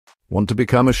Want to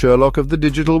become a Sherlock of the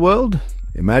digital world?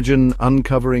 Imagine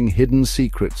uncovering hidden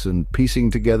secrets and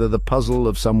piecing together the puzzle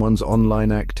of someone's online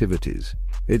activities.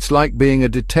 It's like being a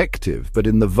detective, but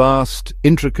in the vast,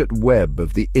 intricate web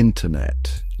of the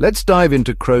internet. Let's dive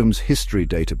into Chrome's history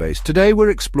database. Today we're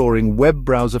exploring web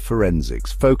browser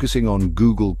forensics, focusing on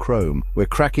Google Chrome. We're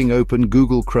cracking open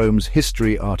Google Chrome's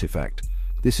history artifact.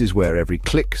 This is where every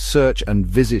click, search, and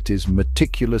visit is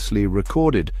meticulously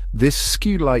recorded. This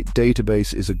SQLite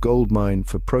database is a goldmine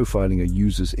for profiling a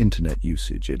user's internet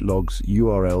usage. It logs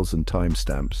URLs and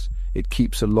timestamps. It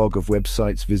keeps a log of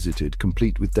websites visited,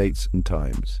 complete with dates and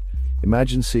times.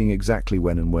 Imagine seeing exactly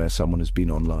when and where someone has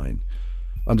been online.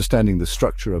 Understanding the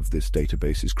structure of this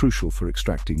database is crucial for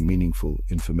extracting meaningful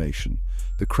information.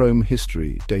 The Chrome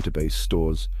History database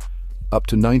stores up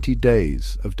to 90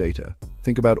 days of data.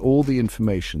 Think about all the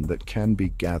information that can be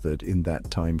gathered in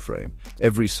that time frame.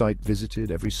 Every site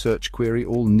visited, every search query,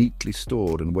 all neatly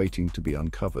stored and waiting to be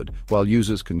uncovered. While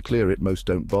users can clear it, most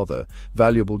don't bother.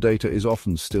 Valuable data is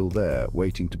often still there,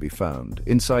 waiting to be found.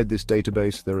 Inside this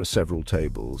database, there are several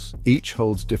tables. Each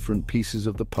holds different pieces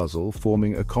of the puzzle,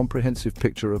 forming a comprehensive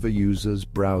picture of a user's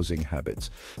browsing habits.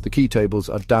 The key tables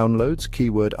are downloads,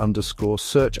 keyword underscore,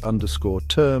 search underscore,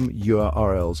 term,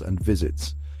 URLs, and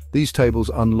visits. These tables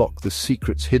unlock the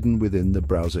secrets hidden within the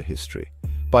browser history.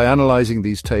 By analyzing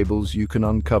these tables, you can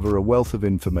uncover a wealth of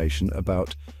information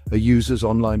about a user's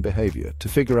online behavior to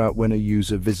figure out when a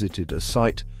user visited a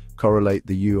site, correlate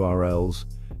the URLs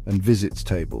and visits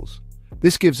tables.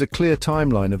 This gives a clear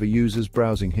timeline of a user's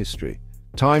browsing history.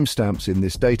 Timestamps in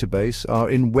this database are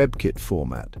in WebKit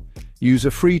format. Use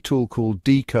a free tool called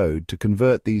Decode to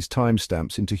convert these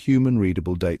timestamps into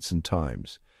human-readable dates and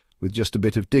times. With just a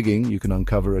bit of digging, you can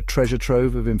uncover a treasure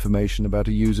trove of information about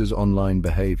a user's online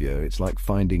behavior. It's like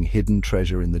finding hidden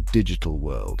treasure in the digital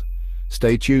world.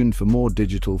 Stay tuned for more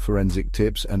digital forensic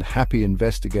tips and happy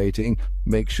investigating.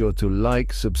 Make sure to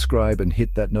like, subscribe, and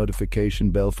hit that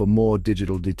notification bell for more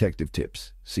digital detective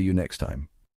tips. See you next time.